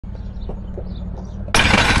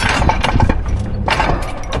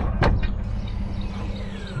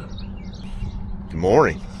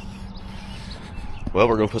Morning. Well,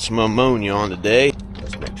 we're going to put some ammonia on today.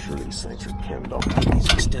 Let's make sure these things are kindled. These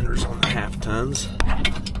extenders on the half tons.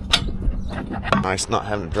 Nice not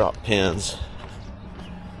having to drop pins.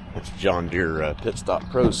 That's John Deere PitStop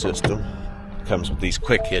Pro system. Comes with these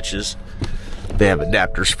quick hitches. They have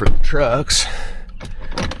adapters for the trucks.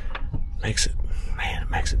 Makes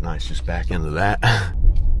it nice just back into that.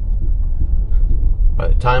 By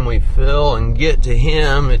the time we fill and get to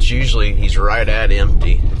him, he's right at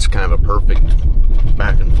empty. It's kind of a perfect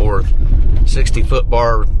back and forth. 60-foot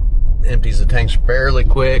bar empties the tanks fairly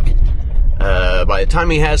quick. By the time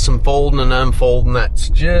he has some folding and unfolding, that's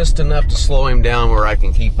just enough to slow him down where I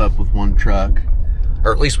can keep up with one truck.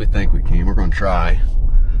 Or at least we think we can. We're going to try.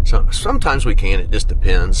 So sometimes we can. It just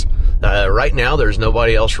depends. Right now, there's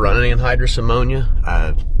nobody else running anhydrous ammonia.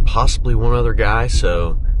 Possibly one other guy.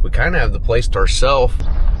 So we kind of have the place to ourselves.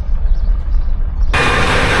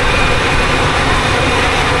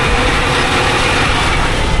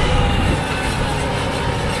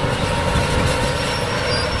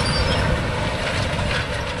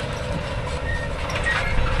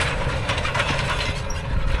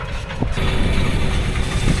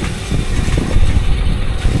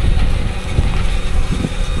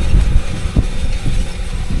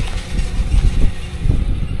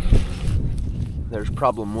 There's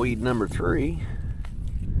problem weed number 3,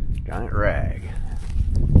 giant rag.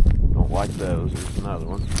 Don't like those. There's another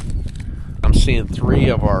one. I'm seeing 3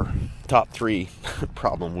 of our top 3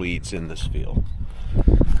 problem weeds in this field.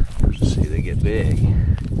 As you see, they get big.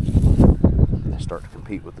 They start to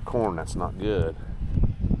compete with the corn. That's not good.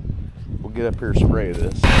 We'll get up here and spray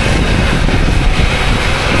this.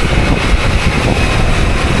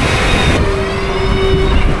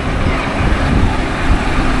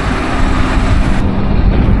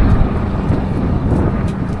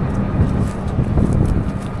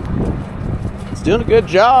 Doing a good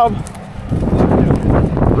job.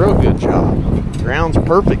 Real good job. Ground's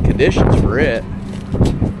perfect conditions for it.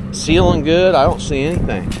 Sealing good. I don't see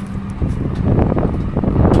anything.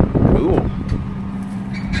 Cool.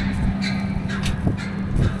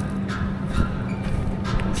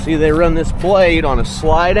 See, they run this blade on a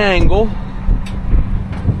slight angle,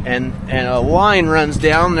 and a line runs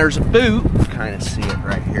down. There's a boot. Kind of see it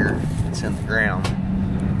right here. It's in the ground.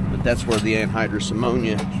 That's where the anhydrous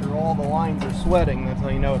ammonia. Make sure all the lines are sweating. That's how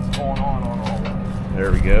you know what's going on all that.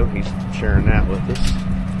 There we go. He's sharing that with us.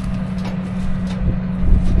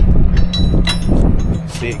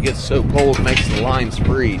 See, it gets so cold it makes the lines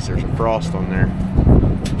freeze. There's a frost on there.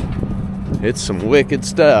 It's some wicked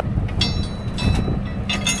stuff.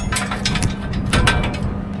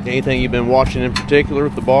 Anything you've been watching in particular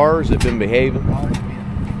with the bar? Has it been behaving? Oh, it's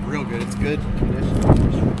been real good. It's good condition.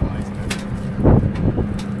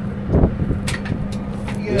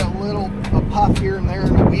 A puff here and there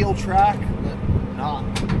in the wheel track, but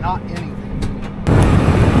not anything.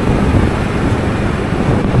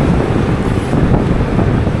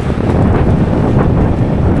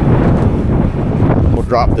 We'll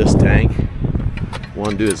drop this tank.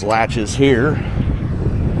 We'll undo his latches here.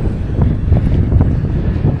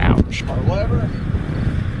 Ouch. Our lever.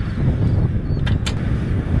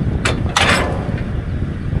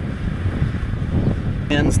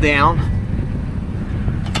 Pins down.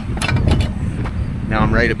 Now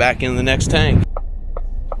I'm ready to back into the next tank.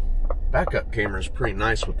 Backup camera is pretty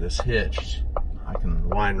nice with this hitch. I can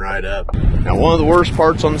line right up. Now one of the worst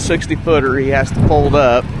parts on the 60-footer, he has to fold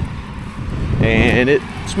up. And it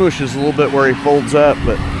smooshes a little bit where he folds up,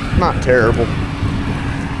 but not terrible.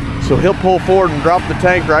 So he'll pull forward and drop the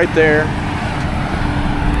tank right there.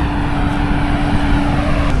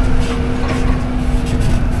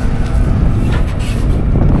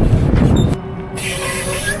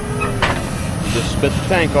 Spit the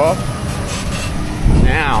tank off.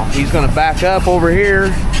 Now he's going to back up over here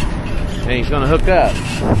and he's going to hook up.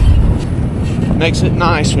 Makes it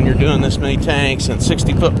nice when you're doing this many tanks and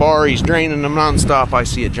 60-foot bar. He's draining them nonstop. I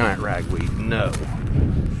see a giant ragweed. No.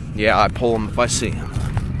 Yeah, I pull him if I see him.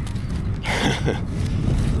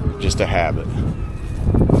 Just a habit.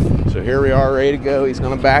 So here we are, ready to go. He's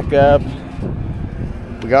going to back up.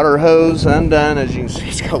 We got our hose undone. As you can see,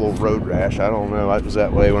 he's got a little road rash. I don't know. I was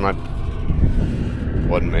that way when I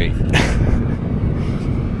wasn't me.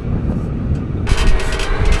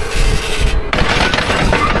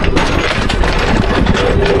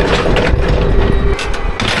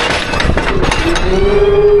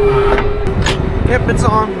 Yep, it's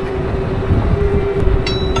on.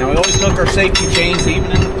 Now we always hook our safety chains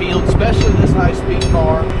even in the field, especially this high-speed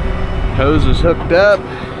car. Hose is hooked up.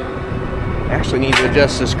 Actually need to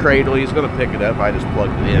adjust this cradle. He's going to pick it up. I just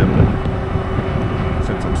plugged it in, but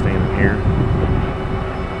since I'm standing here.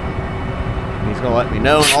 He's gonna let me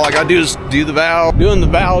know, and all I gotta do is do the valve. Doing the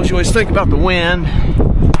valves, you always think about the wind.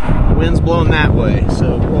 The wind's blowing that way,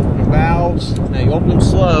 so we'll open the valves. Now you open them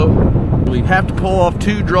slow. We have to pull off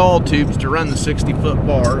 2 draw tubes to run the 60-foot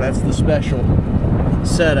bar. That's the special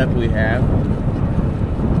setup we have.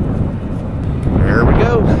 There we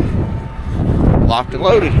go. Locked and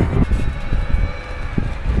loaded.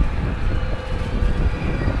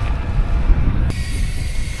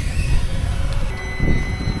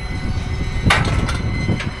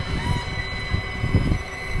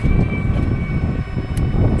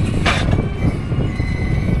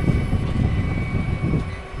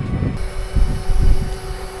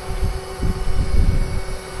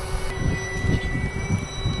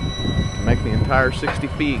 Make the entire 60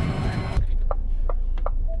 feet.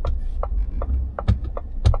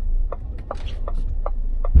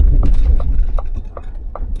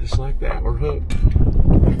 Just like that, we're hooked.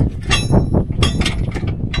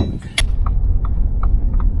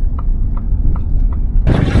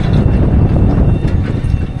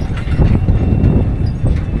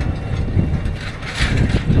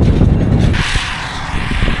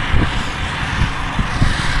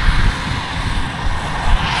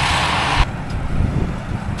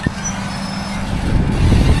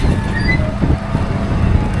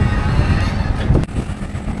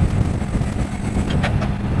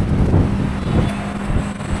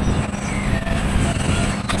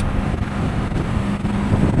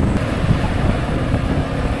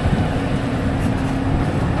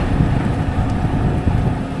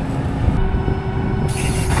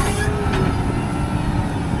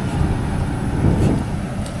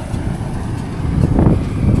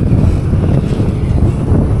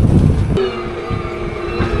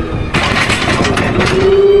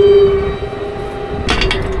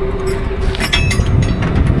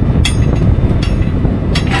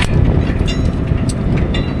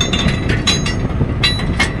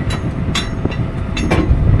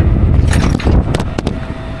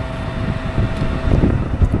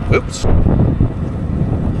 Oops.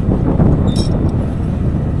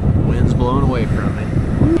 Wind's blowing away from me.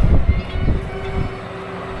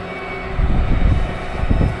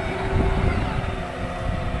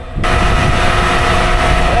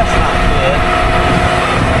 That's not good.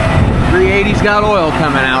 380's got oil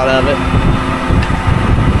coming out of it.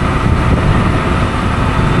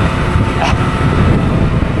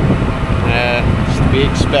 Just to be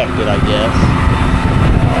expected, I guess.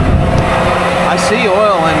 I see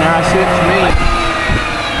oil in there, I see what you mean.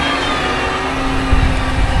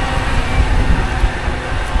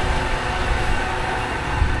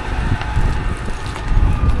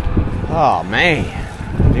 Oh man,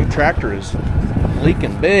 the new tractor is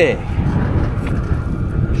leaking big.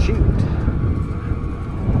 Shoot.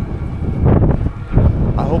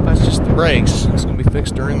 I hope that's just the brakes. It's going to be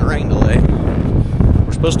fixed during the rain delay.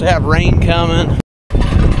 We're supposed to have rain coming.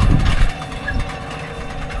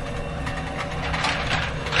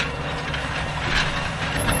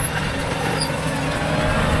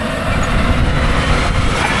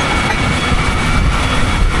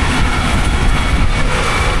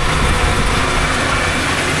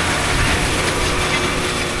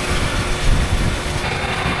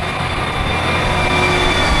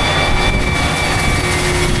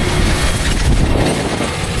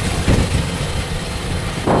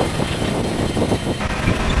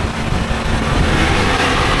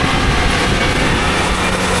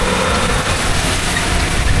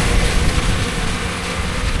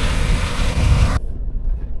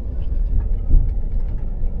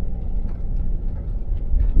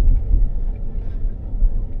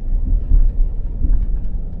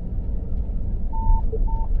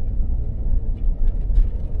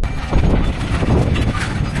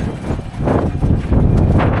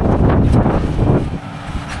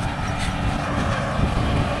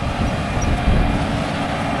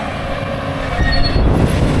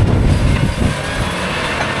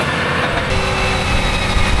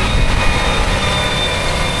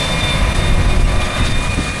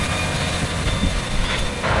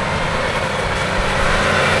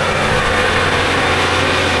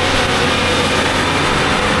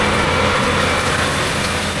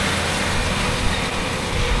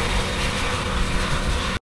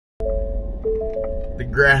 The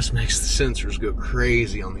grass makes the sensors go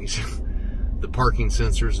crazy on these. The parking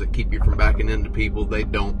sensors that keep you from backing into people, they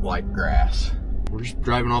don't like grass. We're just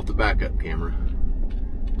driving off the backup camera.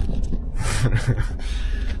 I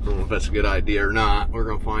don't know if that's a good idea or not. We're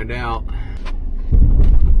gonna find out.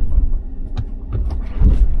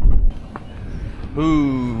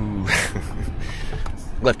 Ooh.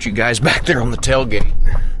 Left you guys back there on the tailgate.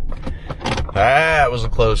 That was a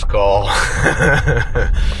close call.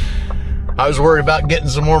 I was worried about getting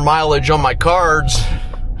some more mileage on my cards.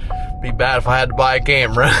 Be bad if I had to buy a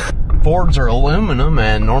camera. Fords are aluminum,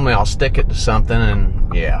 and normally I'll stick it to something,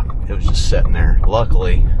 and yeah, it was just sitting there.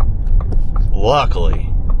 Luckily,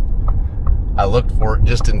 I looked for it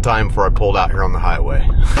just in time before I pulled out here on the highway.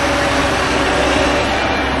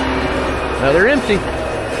 Now they're empty.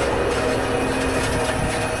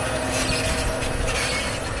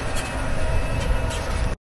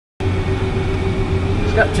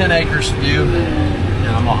 He's got 10 acres to do, and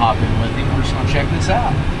I'm gonna hop in with him. We're just gonna check this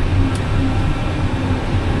out.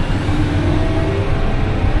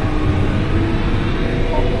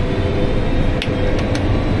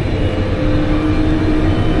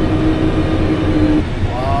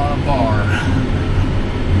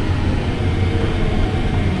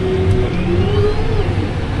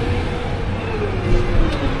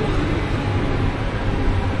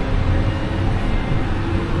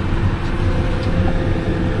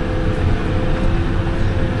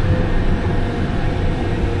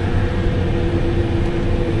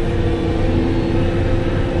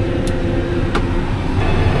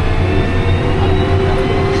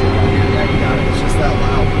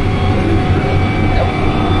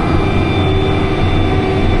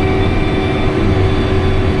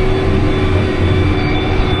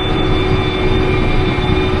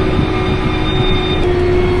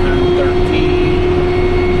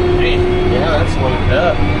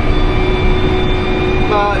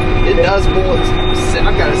 does pull it.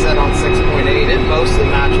 I've got it set on 6.8. It mostly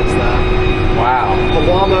matches that. Wow. The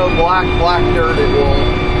Wamo black dirt it will,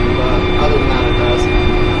 but other than that it does.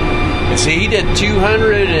 And see, he did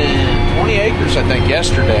 220 acres, I think,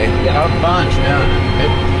 yesterday. Yeah. A bunch,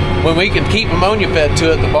 yeah. When we can keep ammonia fed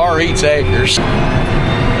to it, the bar eats acres.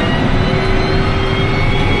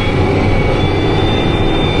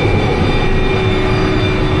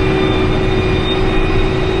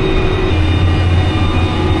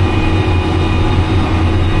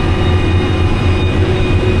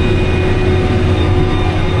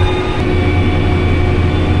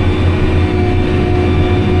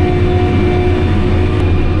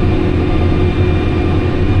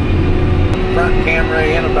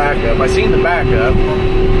 I seen the backup.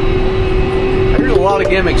 There's a lot of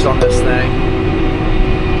gimmicks on this thing.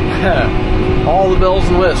 All the bells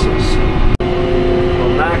and whistles.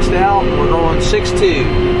 We're maxed out. We're going 6.2. I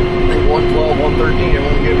think 112, 113. It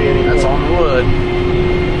won't give you any. That's on the wood.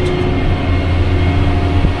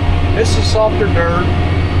 This is softer dirt,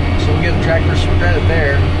 so we'll give the tractor some credit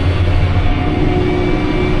there.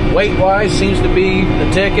 Weight-wise seems to be the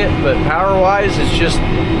ticket, but power-wise it's just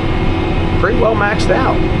pretty well maxed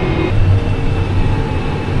out.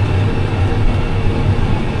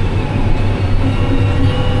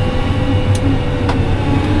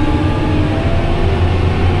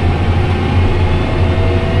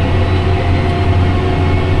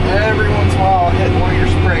 Every once in a while I'll hit one of your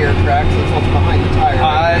sprayer tracks. That's what's behind the tire.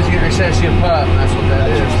 I was getting recessive pup, and that's what that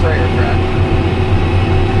is. Your sprayer track.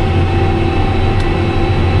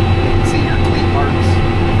 You can see your cleat marks.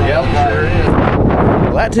 Yep, sure is.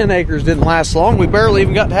 Well, that 10 acres didn't last long. We barely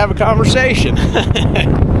even got to have a conversation.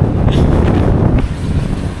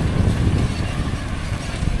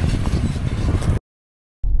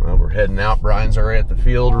 Well, we're heading out. Brian's already at the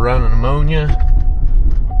field running ammonia.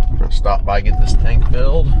 We're going to stop by, get this tank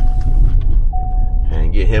filled,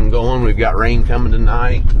 and get him going. We've got rain coming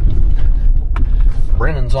tonight.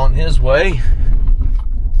 Brennan's on his way.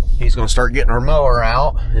 He's going to start getting our mower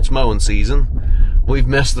out. It's mowing season. We've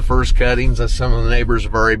missed the first cuttings, as some of the neighbors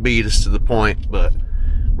have already beat us to the point, but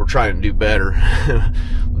we're trying to do better.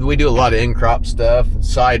 We do a lot of in-crop stuff,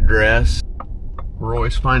 side dress. We're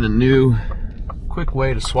always finding new, quick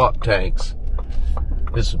way to swap tanks.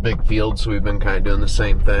 This is a big field, so we've been kind of doing the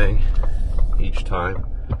same thing each time.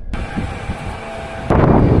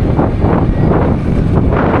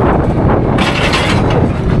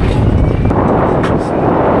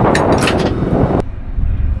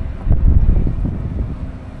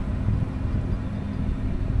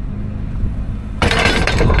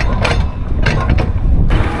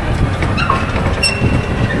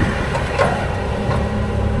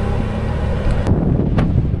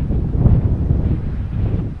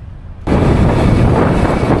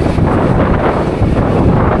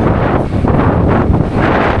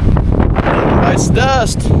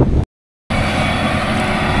 Dust.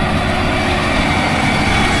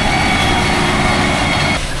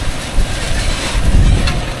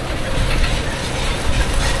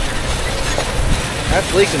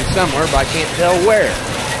 That's leaking somewhere, but I can't tell where.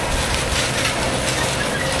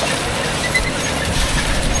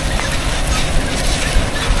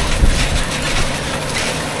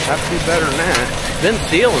 Have to do better than that. been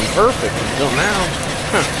sealing perfect until now.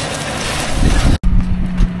 Huh.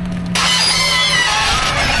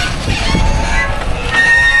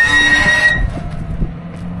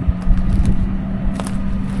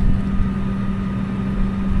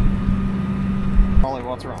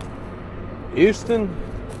 What's wrong? Houston,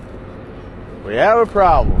 we have a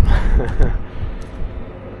problem.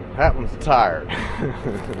 That one's tired.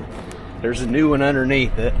 There's a new one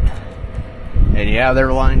underneath it. And yeah,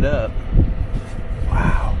 they're lined up.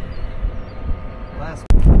 Wow. Last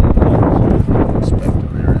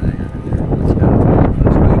Expecting everything under there.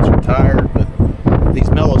 Those boots are tired, but these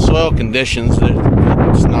mellow soil conditions,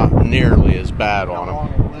 it's not nearly as bad on them. how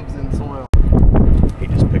long it lives in soil. He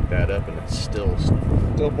just picked that up and it's still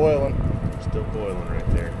boiling. Still boiling right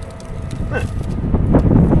there. Huh.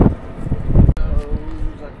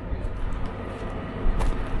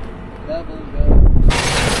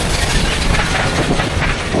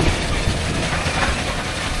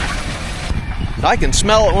 I can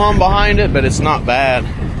smell it when I'm behind it, but it's not bad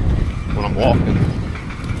when I'm walking.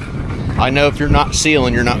 I know if you're not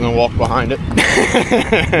sealing, you're not going to walk behind it.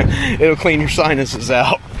 It'll clean your sinuses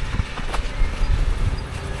out.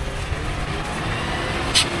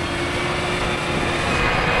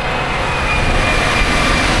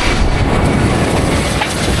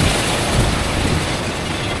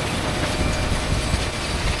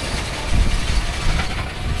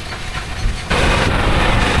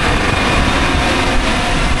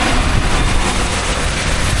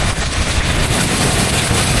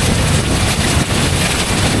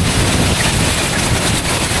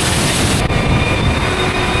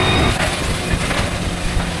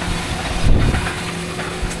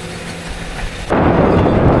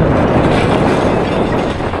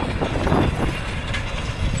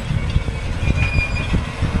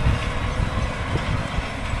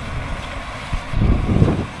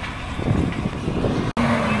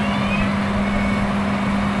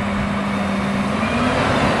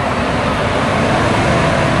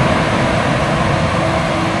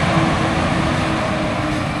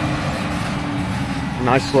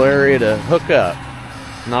 Nice little area to hook up.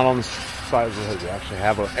 Not on the side of the hood. You actually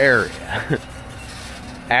have an area.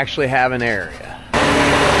 Actually have an area.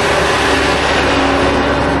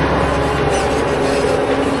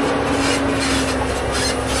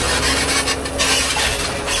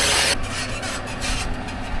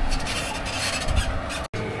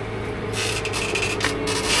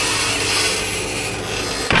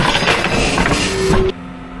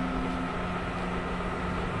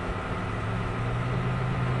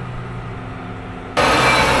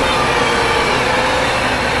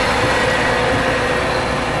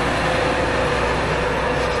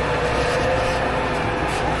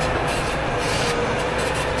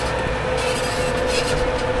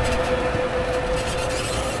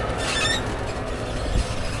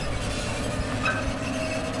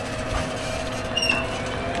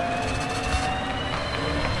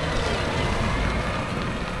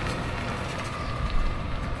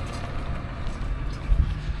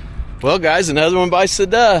 Well, guys, another one bites the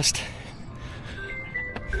dust.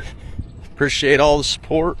 Appreciate all the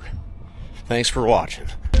support. Thanks for watching.